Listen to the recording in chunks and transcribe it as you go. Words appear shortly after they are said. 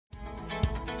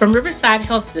From Riverside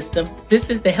Health System, this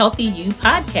is the Healthy You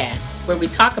podcast, where we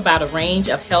talk about a range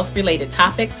of health-related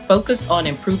topics focused on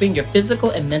improving your physical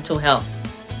and mental health.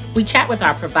 We chat with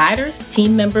our providers,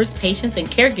 team members, patients, and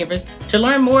caregivers to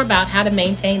learn more about how to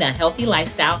maintain a healthy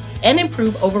lifestyle and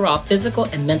improve overall physical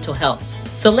and mental health.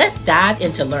 So let's dive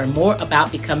in to learn more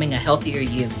about becoming a healthier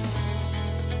you.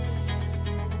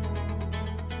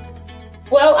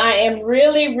 Well, I am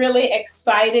really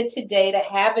excited today to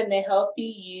have in the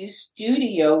Healthy You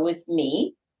studio with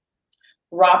me,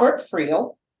 Robert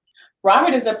Friel.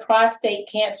 Robert is a prostate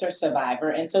cancer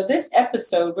survivor. And so this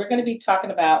episode, we're going to be talking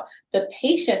about the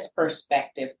patient's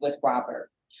perspective with Robert.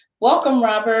 Welcome,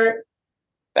 Robert.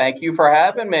 Thank you for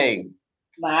having me.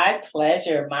 My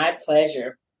pleasure.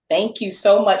 Thank you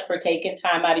so much for taking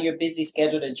time out of your busy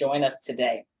schedule to join us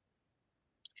today.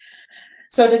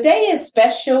 So today is a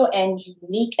special and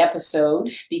unique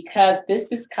episode because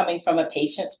this is coming from a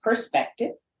patient's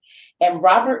perspective. And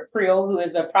Robert Friel, who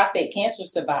is a prostate cancer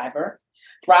survivor,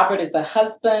 Robert is a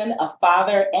husband, a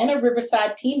father, and a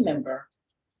Riverside team member.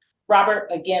 Robert,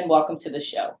 again, welcome to the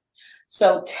show.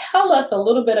 So tell us a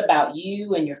little bit about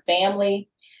you and your family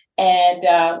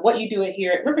and what you do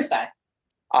here at Riverside.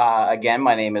 Again,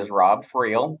 my name is Rob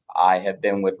Friel. I have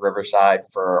been with Riverside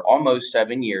for almost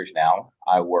 7 years now.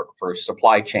 I work for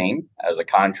supply chain as a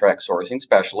contract sourcing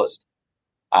specialist.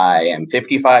 I am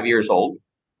 55 years old.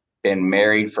 Been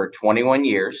married for 21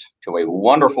 years to a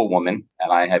wonderful woman,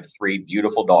 and I have 3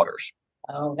 beautiful daughters.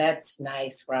 Oh, that's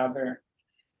nice, Robert.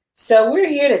 So we're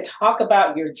here to talk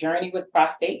about your journey with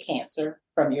prostate cancer,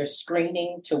 from your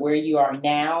screening to where you are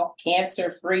now,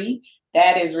 cancer-free.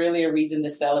 That is really a reason to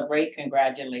celebrate.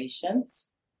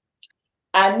 Congratulations.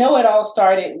 I know it all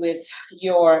started with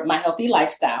your My Healthy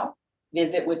Lifestyle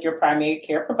visit with your primary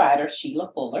care provider,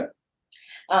 Sheila Fuller.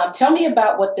 Tell me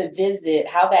about what the visit,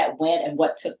 how that went, and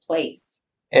what took place.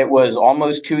 It was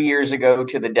almost 2 years ago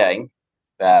to the day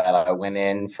that I went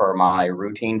in for my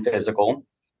routine physical,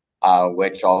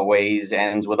 which always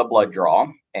ends with a blood draw.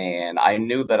 And I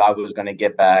knew that I was going to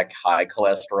get back high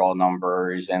cholesterol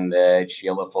numbers and that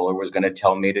Sheila Fuller was going to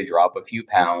tell me to drop a few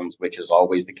pounds, which is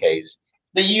always the case.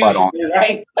 The usual,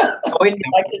 right? Like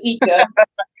to eat good.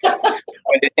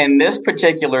 In this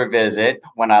particular visit,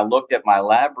 when I looked at my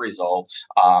lab results,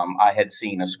 I had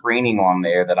seen a screening on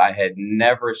there that I had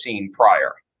never seen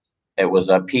prior. It was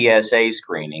a PSA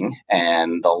screening,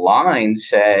 and the line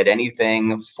said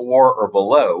anything 4 or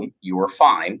below, you were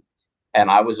fine,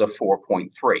 and I was a 4.3.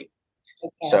 Okay.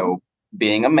 So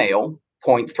being a male,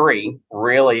 0.3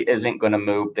 really isn't going to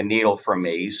move the needle for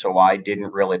me, so I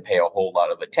didn't really pay a whole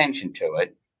lot of attention to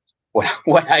it.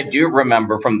 What I do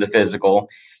remember from the physical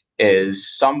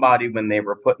is somebody, when they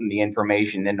were putting the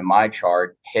information into my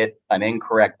chart, hit an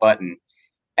incorrect button,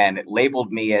 and it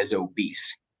labeled me as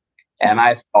obese. And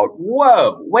I thought,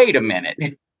 whoa, wait a minute.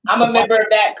 I'm a member of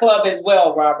that club as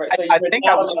well, Robert. So I think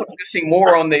I was focusing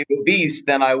more on the obese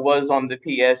than I was on the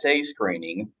PSA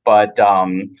screening. But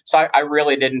so I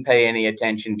really didn't pay any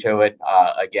attention to it.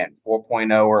 Again,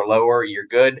 4.0 or lower, you're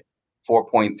good.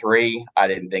 4.3, I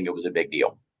didn't think it was a big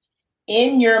deal.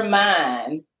 In your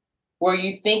mind, were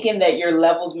you thinking that your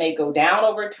levels may go down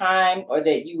over time, or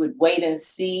that you would wait and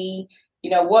see? You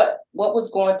know, what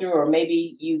was going through, or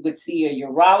maybe you would see a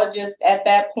urologist at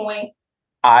that point?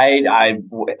 I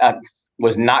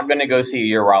was not going to go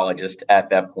see a urologist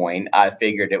at that point. I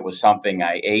figured it was something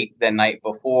I ate the night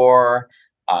before,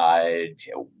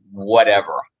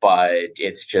 whatever. But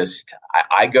it's just,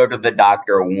 I go to the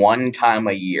doctor one time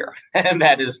a year, and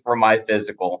that is for my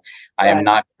physical. Right. I am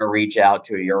not going to reach out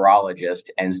to a urologist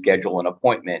and schedule an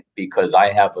appointment because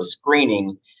I have a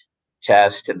screening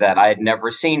test that I had never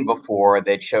seen before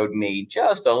that showed me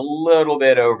just a little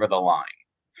bit over the line.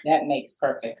 That makes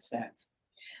perfect sense.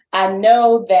 I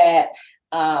know that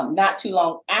not too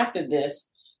long after this,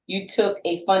 you took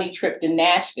a funny trip to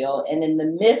Nashville, and in the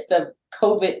midst of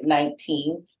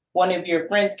COVID-19, one of your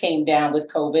friends came down with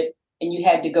COVID, and you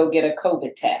had to go get a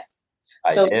COVID test.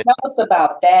 So tell us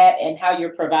about that and how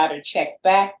your provider checked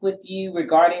back with you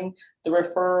regarding the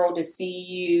referral to see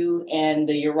you and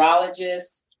the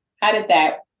urologist. How did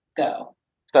that go?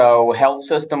 So health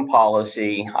system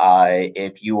policy,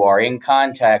 if you are in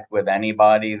contact with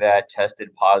anybody that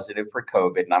tested positive for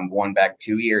COVID, and I'm going back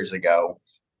 2 years ago,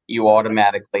 you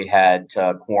automatically had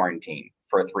to quarantine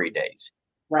for 3 days.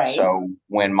 Right. So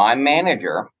when my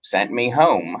manager sent me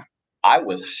home, I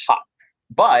was hot.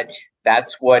 But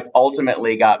that's what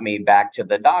ultimately got me back to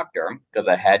the doctor, because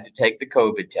I had to take the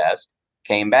COVID test,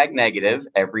 came back negative,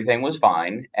 everything was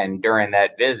fine. And during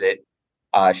that visit,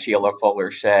 Sheila Fuller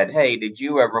said, "Hey, did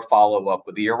you ever follow up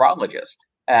with the urologist?"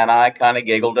 And I kind of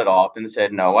giggled it off and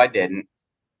said, "No, I didn't."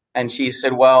 And she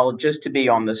said, well, just to be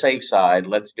on the safe side,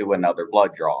 let's do another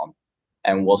blood draw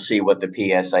and we'll see what the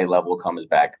PSA level comes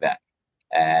back then.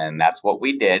 And that's what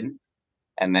we did.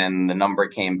 And then the number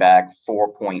came back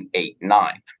 4.89.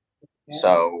 Yeah.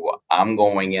 So I'm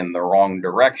going in the wrong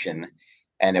direction.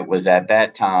 And it was at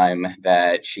that time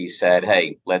that she said,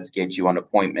 hey, let's get you an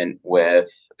appointment with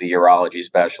the urology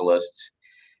specialists.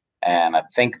 And I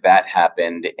think that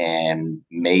happened in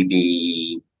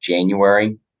maybe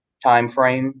January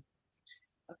timeframe.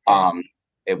 Okay.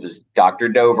 It was Dr.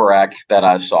 Doverack that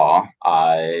I saw.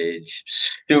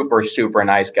 Super, super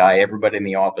nice guy. Everybody in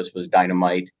the office was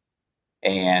dynamite.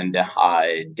 And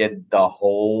I did the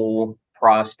whole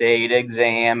prostate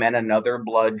exam and another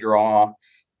blood draw.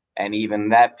 And even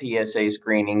that PSA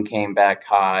screening came back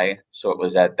high. So it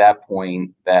was at that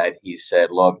point that he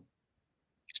said, look,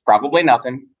 it's probably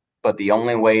nothing, but the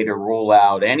only way to rule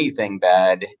out anything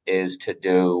bad is to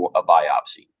do a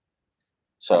biopsy.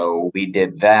 So we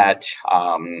did that.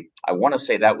 I want to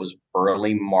say that was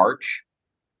early March.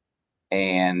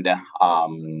 And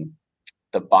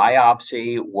the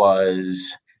biopsy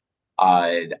was,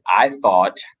 I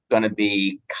thought, going to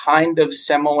be kind of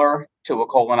similar to a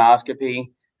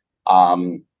colonoscopy.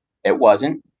 It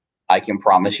wasn't. I can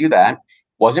promise you that.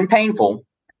 Wasn't painful,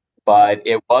 but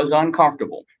it was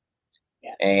uncomfortable.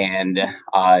 Yes. And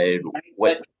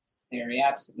what necessary,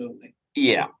 absolutely.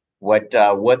 Yeah. What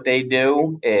they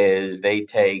do is they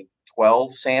take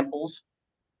 12 samples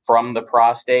from the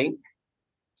prostate.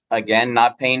 Again,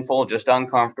 not painful, just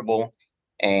uncomfortable.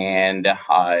 And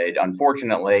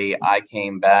unfortunately, I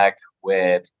came back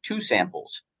with 2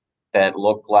 samples that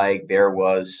looked like there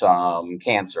was some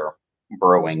cancer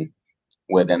brewing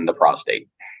within the prostate.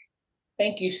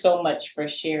 Thank you so much for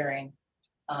sharing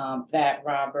that,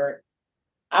 Robert.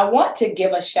 I want to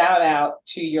give a shout out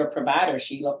to your provider,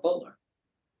 Sheila Fuller.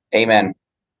 Amen.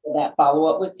 For that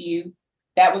follow up with you.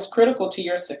 That was critical to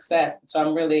your success. So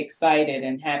I'm really excited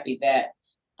and happy that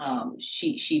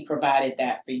she provided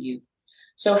that for you.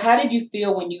 So how did you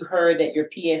feel when you heard that your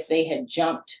PSA had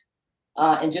jumped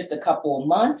in just a couple of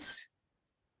months?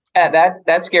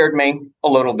 That scared me a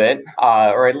little bit,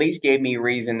 or at least gave me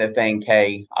reason to think,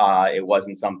 hey, it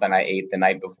wasn't something I ate the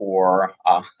night before.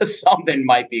 Something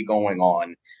might be going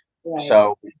on. Right.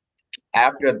 So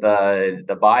after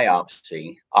the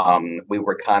biopsy, we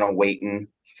were kind of waiting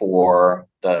for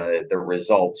the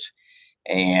results,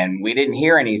 and we didn't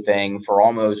hear anything for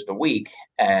almost a week.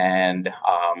 And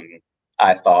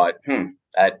I thought,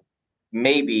 that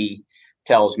maybe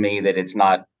tells me that it's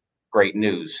not great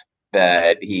news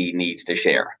that he needs to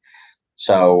share.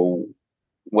 So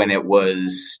when it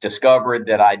was discovered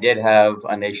that I did have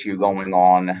an issue going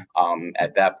on,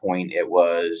 at that point it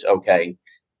was okay.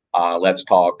 Let's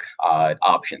talk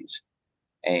options.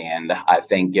 And I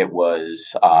think it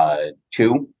was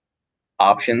 2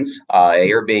 options,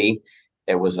 A or B.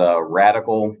 It was a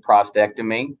radical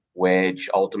prostatectomy, which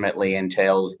ultimately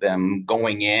entails them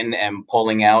going in and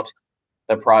pulling out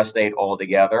the prostate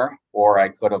altogether, or I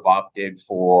could have opted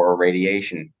for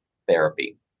radiation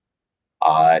therapy.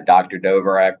 Dr.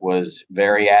 Doverack was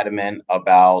very adamant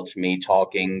about me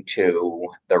talking to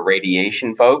the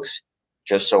radiation folks,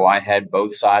 just so I had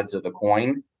both sides of the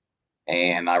coin.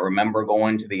 And I remember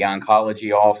going to the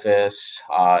oncology office.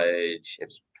 It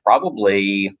was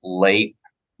probably late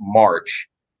March.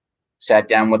 Sat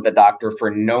down with the doctor for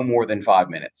no more than 5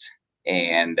 minutes.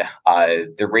 And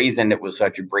the reason it was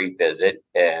such a brief visit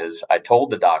is I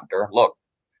told the doctor, look,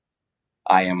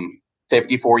 I am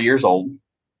 54 years old,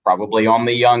 probably on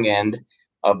the young end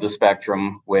of the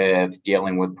spectrum with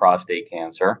dealing with prostate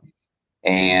cancer.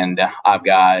 And I've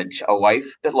got a wife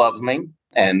that loves me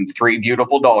and 3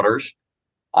 beautiful daughters.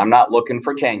 I'm not looking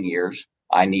for 10 years.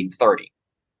 I need 30.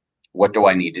 What do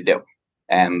I need to do?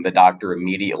 And the doctor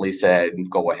immediately said,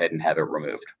 go ahead and have it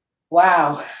removed.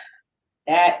 Wow.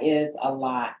 That is a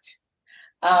lot.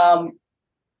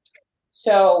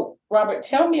 So, Robert,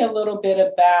 tell me a little bit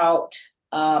about,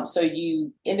 so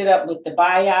you ended up with the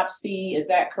biopsy, is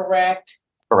that correct?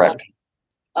 Correct.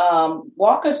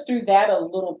 Walk us through that a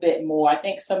little bit more. I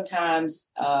think sometimes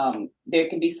there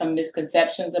can be some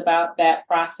misconceptions about that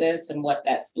process and what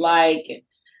that's like.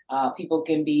 And people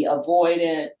can be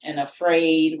avoidant and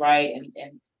afraid, right?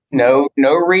 And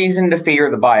no reason to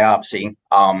fear the biopsy.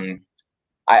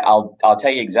 I'll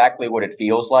tell you exactly what it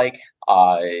feels like.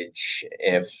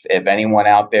 If anyone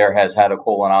out there has had a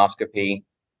colonoscopy,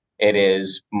 it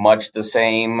is much the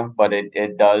same, but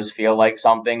it does feel like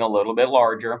something a little bit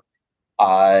larger.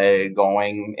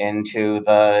 Going into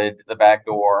the back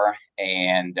door,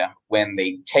 and when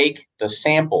they take the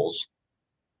samples,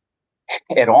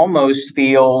 it almost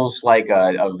feels like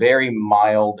a very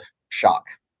mild shock.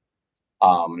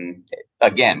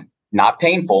 Again, not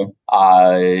painful,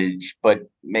 but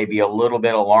maybe a little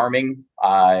bit alarming.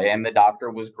 And the doctor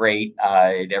was great.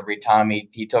 Every time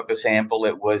he took a sample,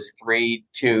 it was 3,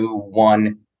 2,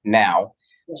 1 now.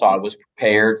 So I was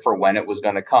prepared for when it was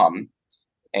going to come.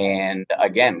 And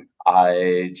again,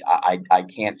 I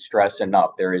can't stress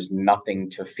enough, there is nothing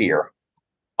to fear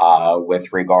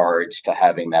with regards to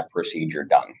having that procedure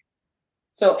done.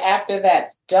 So after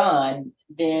that's done,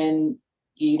 then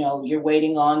you're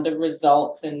waiting on the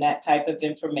results and that type of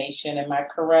information. Am I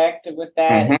correct with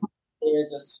that? Mm-hmm.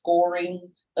 There's a scoring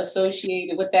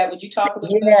associated with that. Would you talk a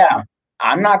little bit? Yeah,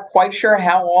 I'm not quite sure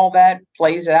how all that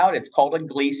plays out. It's called a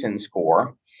Gleason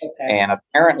score. Okay. And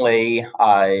apparently,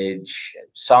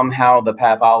 somehow the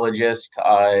pathologist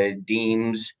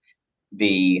deems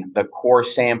the core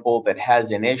sample that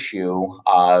has an issue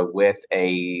with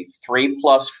a 3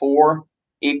 plus 4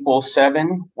 equals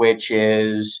 7, which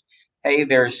is, hey,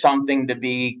 there's something to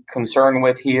be concerned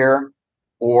with here,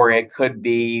 or it could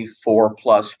be 4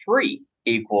 plus 3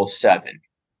 equals 7,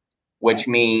 which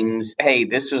means, hey,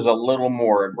 this is a little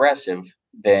more aggressive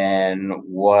than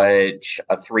what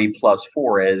a 3 plus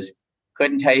 4 is.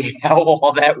 Couldn't tell you how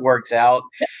all that works out,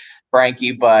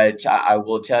 Frankye, but I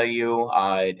will tell you,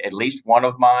 at least one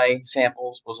of my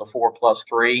samples was a 4 plus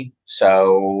 3.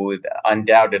 So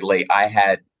undoubtedly, I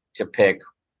had to pick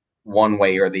one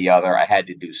way or the other. I had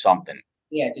to do something.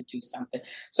 You had to do something.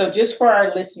 So just for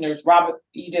our listeners, Robert,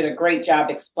 you did a great job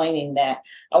explaining that.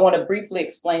 I want to briefly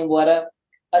explain what a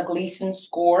Gleason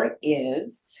score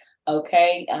is.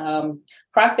 Okay.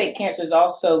 Prostate cancer is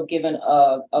also given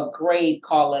a grade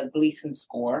called a Gleason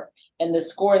score. And the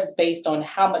score is based on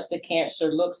how much the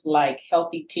cancer looks like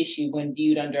healthy tissue when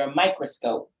viewed under a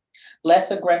microscope.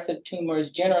 Less aggressive tumors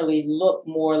generally look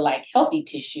more like healthy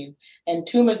tissue, and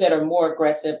tumors that are more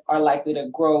aggressive are likely to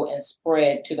grow and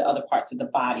spread to the other parts of the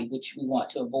body, which we want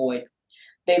to avoid.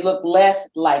 They look less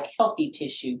like healthy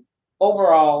tissue.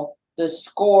 Overall, the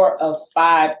score of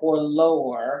 5 or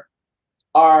lower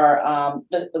are,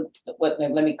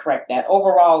 let me correct that.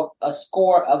 Overall, a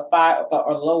score of 5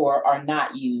 or lower are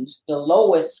not used. The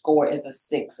lowest score is a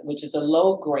 6, which is a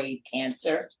low grade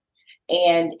cancer.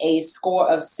 And a score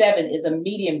of 7 is a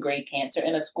medium grade cancer.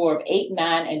 And a score of 8,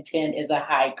 9, and 10 is a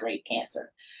high grade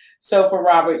cancer. So for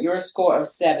Robert, your score of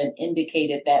 7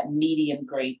 indicated that medium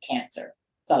grade cancer.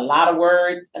 It's a lot of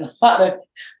words and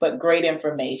but great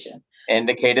information.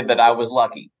 Indicated that I was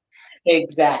lucky.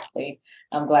 Exactly.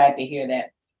 I'm glad to hear that.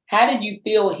 How did you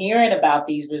feel hearing about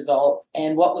these results,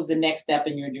 and what was the next step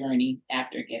in your journey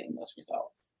after getting those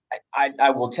results?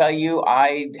 I will tell you,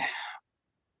 I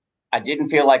didn't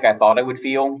feel like I thought I would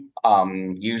feel.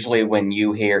 Usually when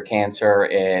you hear cancer,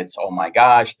 it's, oh my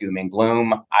gosh, doom and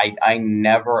gloom. I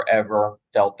never, ever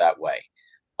felt that way.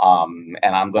 And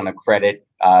I'm going to credit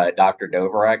Dr.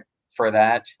 Dvorak for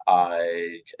that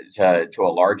to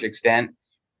a large extent,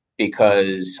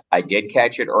 because I did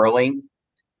catch it early.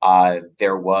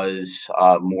 There was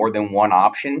more than one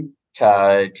option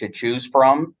to choose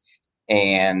from.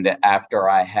 And after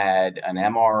I had an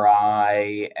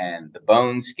MRI and the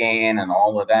bone scan and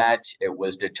all of that, it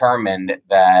was determined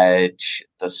that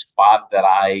the spot that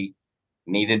I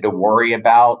needed to worry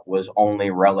about was only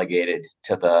relegated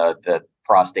to the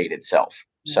prostate itself.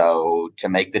 Mm-hmm. So to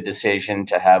make the decision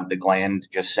to have the gland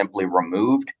just simply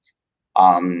removed,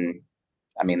 I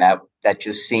mean, that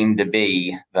just seemed to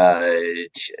be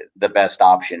the best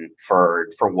option for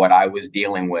what I was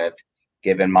dealing with,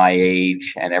 given my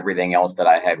age and everything else that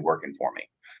I had working for me.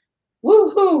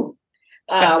 Woohoo!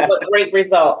 What great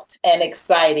results and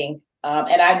exciting.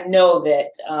 And I know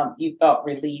that you felt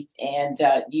relief and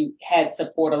you had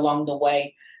support along the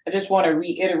way. I just want to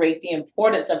reiterate the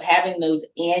importance of having those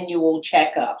annual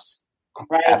checkups,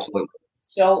 right? Absolutely.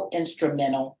 So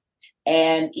instrumental.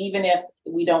 And even if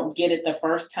we don't get it the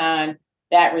first time,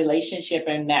 that relationship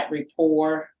and that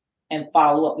rapport and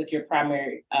follow up with your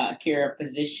primary care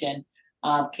physician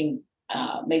can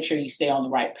make sure you stay on the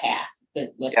right path. Yep.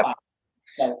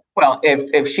 So, well,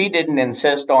 if she didn't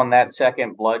insist on that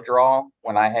second blood draw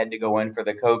when I had to go in for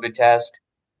the COVID test,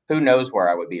 who knows where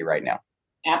I would be right now?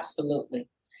 Absolutely.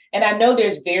 And I know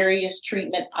there's various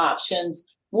treatment options.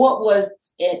 What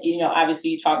was it? Obviously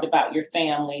you talked about your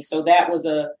family. So that was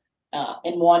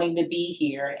in wanting to be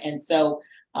here. And so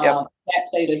that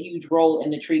played a huge role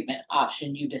in the treatment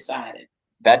option you decided.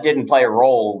 That didn't play a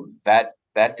role. That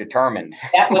determined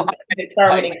that was the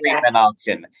determining treatment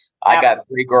option. I got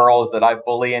 3 girls that I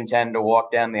fully intend to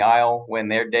walk down the aisle when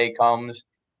their day comes,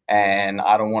 and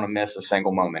I don't want to miss a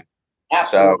single moment.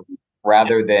 Absolutely. So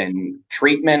rather than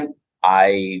treatment,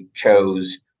 I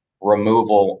chose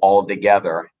removal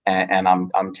altogether. And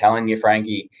I'm telling you,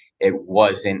 Frankye, it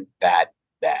wasn't that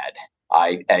bad.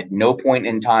 I, at no point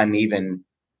in time, even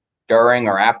during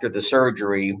or after the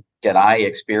surgery, did I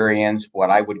experience what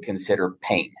I would consider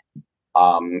pain.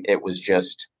 It was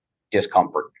just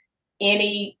discomfort.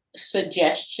 Any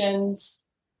suggestions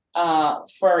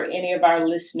for any of our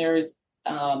listeners?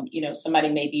 Somebody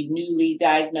may be newly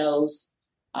diagnosed,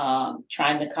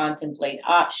 trying to contemplate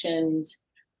options.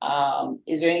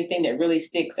 Is there anything that really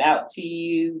sticks out to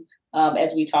you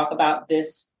as we talk about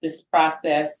this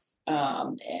process,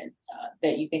 and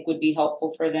that you think would be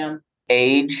helpful for them?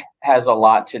 Age has a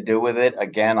lot to do with it.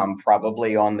 Again, I'm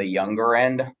probably on the younger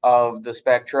end of the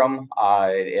spectrum.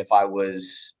 If I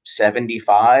was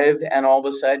 75 and all of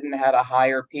a sudden had a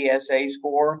higher PSA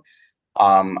score,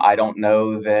 I don't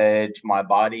know that my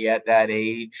body at that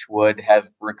age would have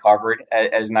recovered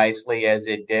as nicely as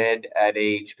it did at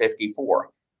age 54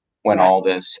 when Right. all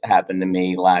this happened to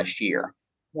me last year.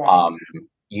 Right.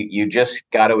 You just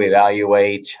got to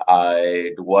evaluate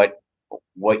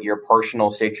what your personal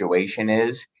situation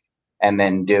is, and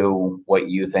then do what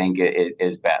you think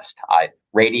is best.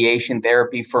 Radiation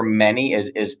therapy for many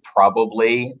is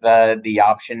probably the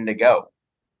option to go,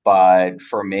 but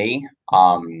for me,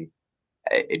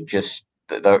 it just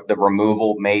the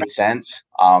removal made sense.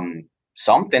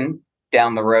 Something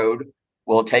down the road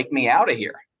will take me out of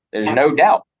here. There's no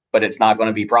doubt, but it's not going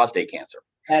to be prostate cancer.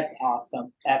 That's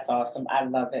awesome. That's awesome. I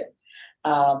love it.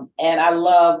 And I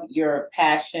love your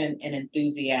passion and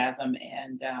enthusiasm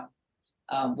and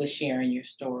with sharing your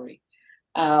story.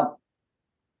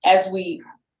 As we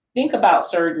think about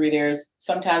surgery, there's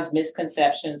sometimes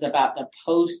misconceptions about the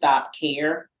post-op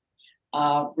care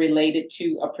related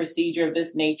to a procedure of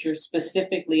this nature,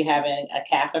 specifically having a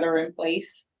catheter in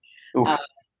place.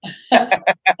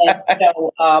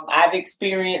 I've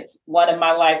experienced one in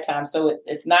my lifetime, so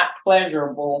it's not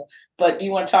pleasurable. But do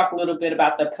you want to talk a little bit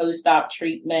about the post-op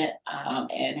treatment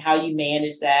and how you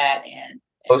manage that? And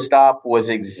post-op was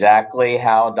exactly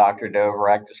how Dr.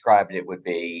 Dovrak described it would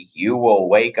be. You will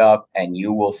wake up and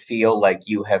you will feel like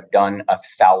you have done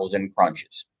 1,000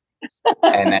 crunches.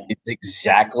 And that is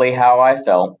exactly how I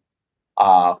felt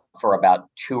for about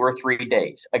 2 or 3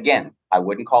 days. Again, I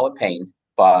wouldn't call it pain,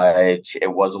 but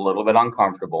it was a little bit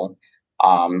uncomfortable.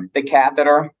 The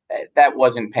catheter, that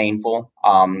wasn't painful.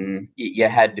 You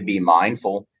had to be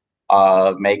mindful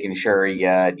of making sure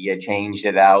you changed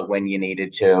it out when you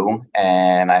needed to.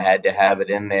 And I had to have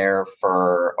it in there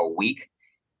for a week,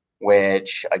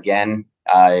 which again,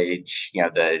 I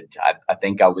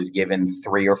think I was given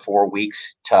 3 or 4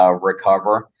 weeks to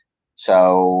recover.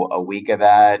 So a week of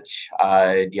that,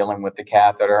 dealing with the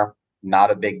catheter,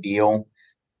 not a big deal.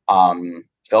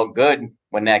 Felt good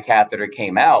when that catheter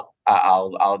came out.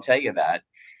 I'll tell you that.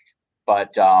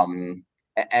 But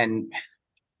and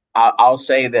I'll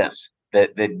say this: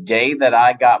 that the day that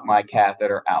I got my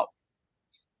catheter out,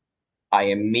 I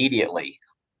immediately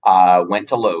went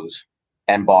to Lowe's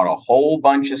and bought a whole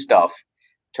bunch of stuff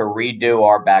to redo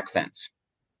our back fence.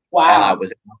 Wow! And I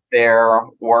was out there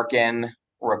working,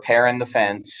 repairing the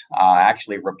fence,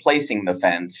 actually replacing the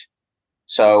fence.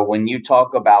 So when you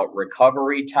talk about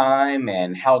recovery time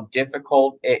and how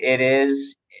difficult it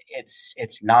is,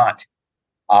 it's not.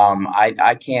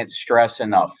 I can't stress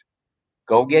enough.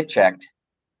 Go get checked.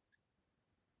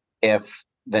 If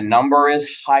the number is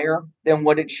higher than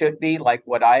what it should be, like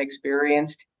what I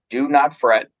experienced, do not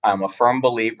fret. I'm a firm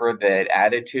believer that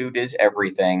attitude is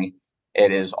everything.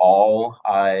 It is all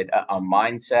a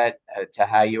mindset to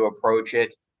how you approach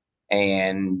it,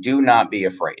 and do not be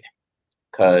afraid.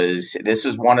 Because this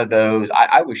is one of those,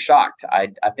 I was shocked. I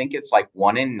think it's like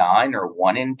 1 in 9 or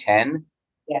 1 in 10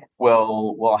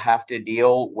 will have to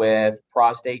deal with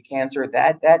prostate cancer.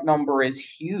 That number is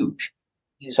huge.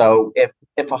 Yes. So if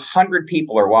 100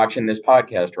 people are watching this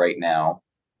podcast right now,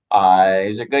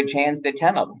 there's a good chance that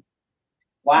 10 of them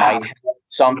might have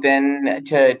something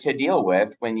to deal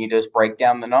with when you just break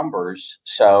down the numbers.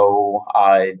 So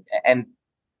and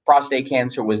prostate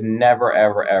cancer was never,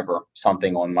 ever, ever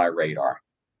something on my radar.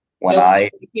 When no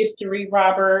history,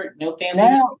 Robert, no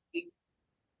family.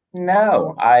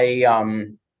 No,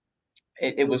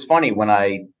 it was funny when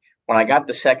I got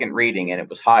the second reading and it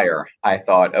was higher. I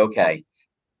thought, okay,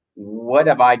 what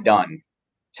have I done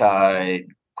to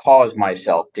cause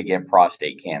myself to get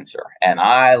prostate cancer? And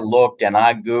I looked and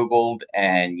I Googled,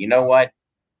 and you know what?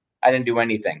 I didn't do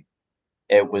anything.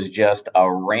 It was just a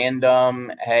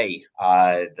random, hey,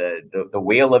 the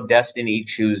wheel of destiny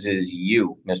chooses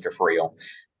you, Mr. Friel.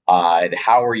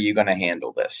 How are you going to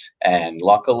handle this? And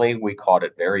luckily, we caught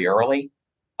it very early.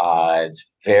 It's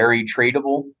very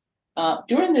treatable.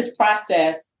 During this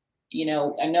process, I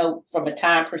know from a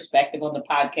time perspective on the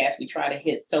podcast, we try to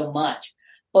hit so much.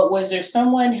 But was there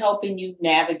someone helping you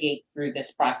navigate through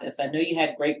this process? I know you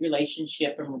had great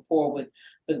relationship and rapport with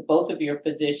both of your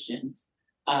physicians,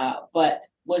 but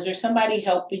was there somebody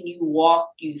helping you walk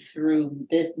you through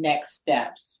this next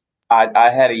steps? I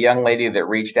had a young lady that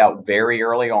reached out very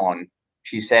early on.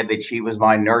 She said that she was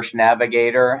my nurse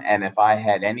navigator, and if I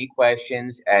had any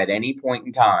questions at any point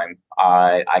in time,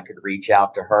 I could reach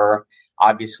out to her.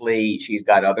 Obviously, she's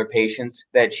got other patients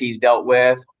that she's dealt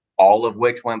with, all of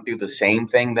which went through the same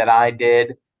thing that I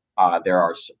did. There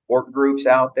are support groups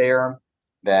out there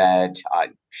that,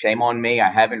 shame on me,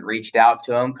 I haven't reached out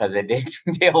to them because I didn't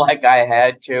feel like I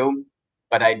had to.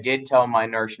 But I did tell my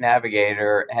nurse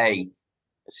navigator, hey,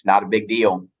 it's not a big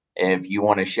deal. If you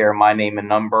want to share my name and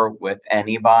number with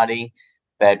anybody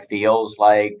that feels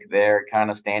like they're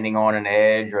kind of standing on an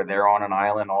edge or they're on an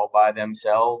island all by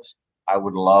themselves, I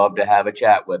would love to have a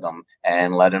chat with them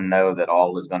and let them know that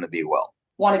all is going to be well.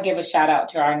 Want to give a shout out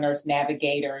to our nurse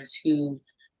navigators who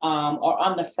are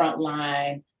on the front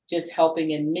line, just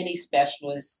helping in many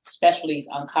specialties,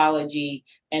 oncology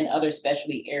and other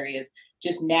specialty areas,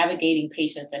 just navigating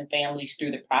patients and families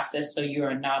through the process so you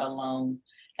are not alone.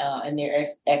 And their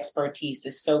expertise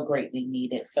is so greatly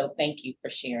needed. So thank you for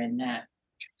sharing that.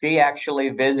 She actually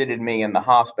visited me in the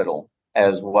hospital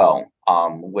as well,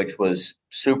 which was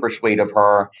super sweet of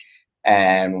her.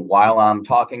 And while I'm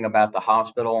talking about the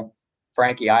hospital,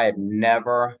 Frankye, I had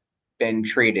never been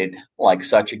treated like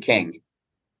such a king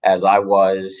as I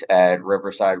was at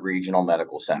Riverside Regional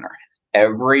Medical Center.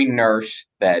 Every nurse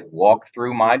that walked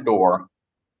through my door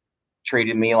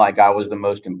treated me like I was the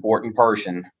most important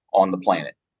person on the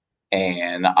planet.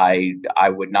 And I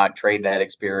would not trade that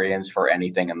experience for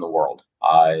anything in the world.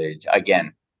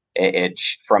 Again,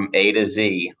 it's from A to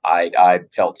Z. I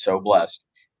felt so blessed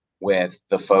with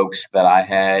the folks that I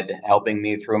had helping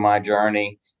me through my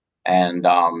journey. And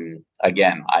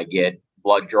again, I get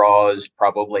blood draws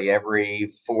probably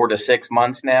every 4 to 6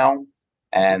 months now.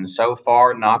 And so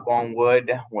far, knock on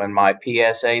wood, when my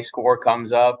PSA score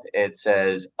comes up, it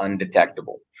says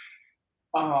undetectable.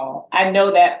 Oh, I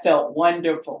know that felt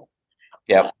wonderful.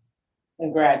 Yep.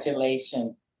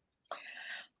 Congratulations.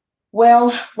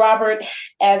 Well, Robert,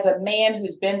 as a man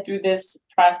who's been through this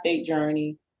prostate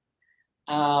journey,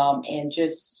 and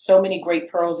just so many great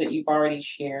pearls that you've already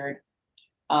shared,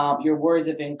 your words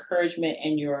of encouragement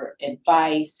and your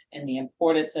advice and the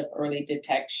importance of early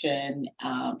detection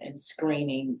and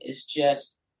screening is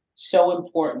just so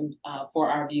important for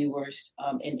our viewers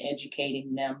in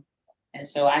educating them. And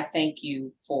so I thank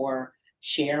you for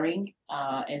sharing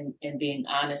and being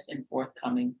honest and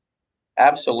forthcoming.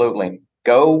 Absolutely.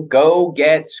 Go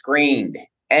get screened.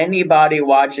 Anybody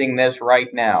watching this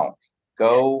right now,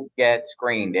 go get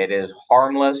screened. It is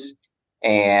harmless.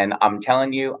 And I'm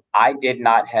telling you, I did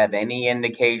not have any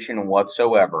indication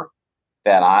whatsoever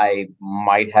that I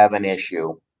might have an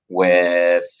issue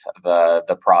with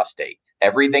the prostate.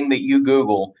 Everything that you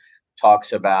Google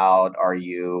talks about, are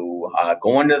you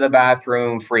going to the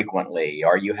bathroom frequently?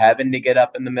 Are you having to get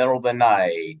up in the middle of the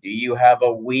night? Do you have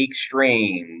a weak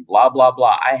stream? Blah, blah,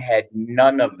 blah. I had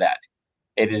none of that.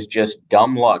 It is just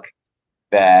dumb luck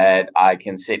that I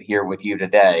can sit here with you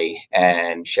today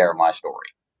and share my story.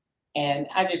 And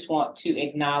I just want to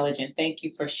acknowledge and thank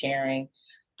you for sharing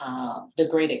the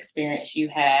great experience you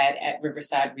had at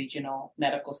Riverside Regional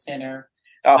Medical Center.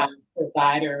 Our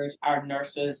providers, our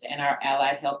nurses, and our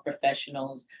allied health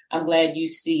professionals. I'm glad you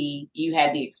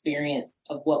had the experience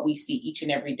of what we see each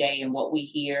and every day and what we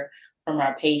hear from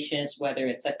our patients, whether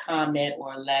it's a comment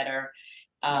or a letter,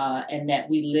 and that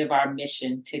we live our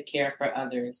mission to care for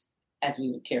others as we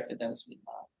would care for those we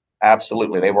love.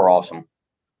 Absolutely. They were awesome.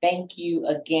 Thank you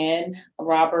again,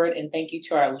 Robert, and thank you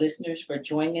to our listeners for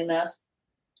joining us.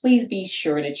 Please be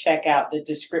sure to check out the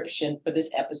description for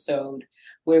this episode,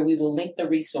 where we will link the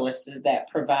resources that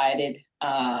were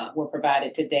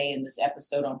provided today in this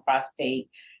episode on prostate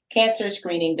cancer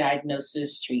screening,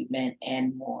 diagnosis, treatment,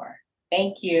 and more.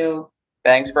 Thank you.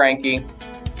 Thanks, Frankye.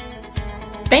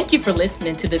 Thank you for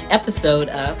listening to this episode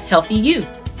of Healthy You.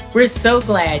 We're so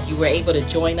glad you were able to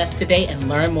join us today and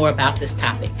learn more about this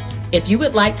topic. If you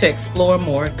would like to explore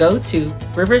more, go to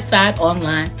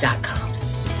riversideonline.com.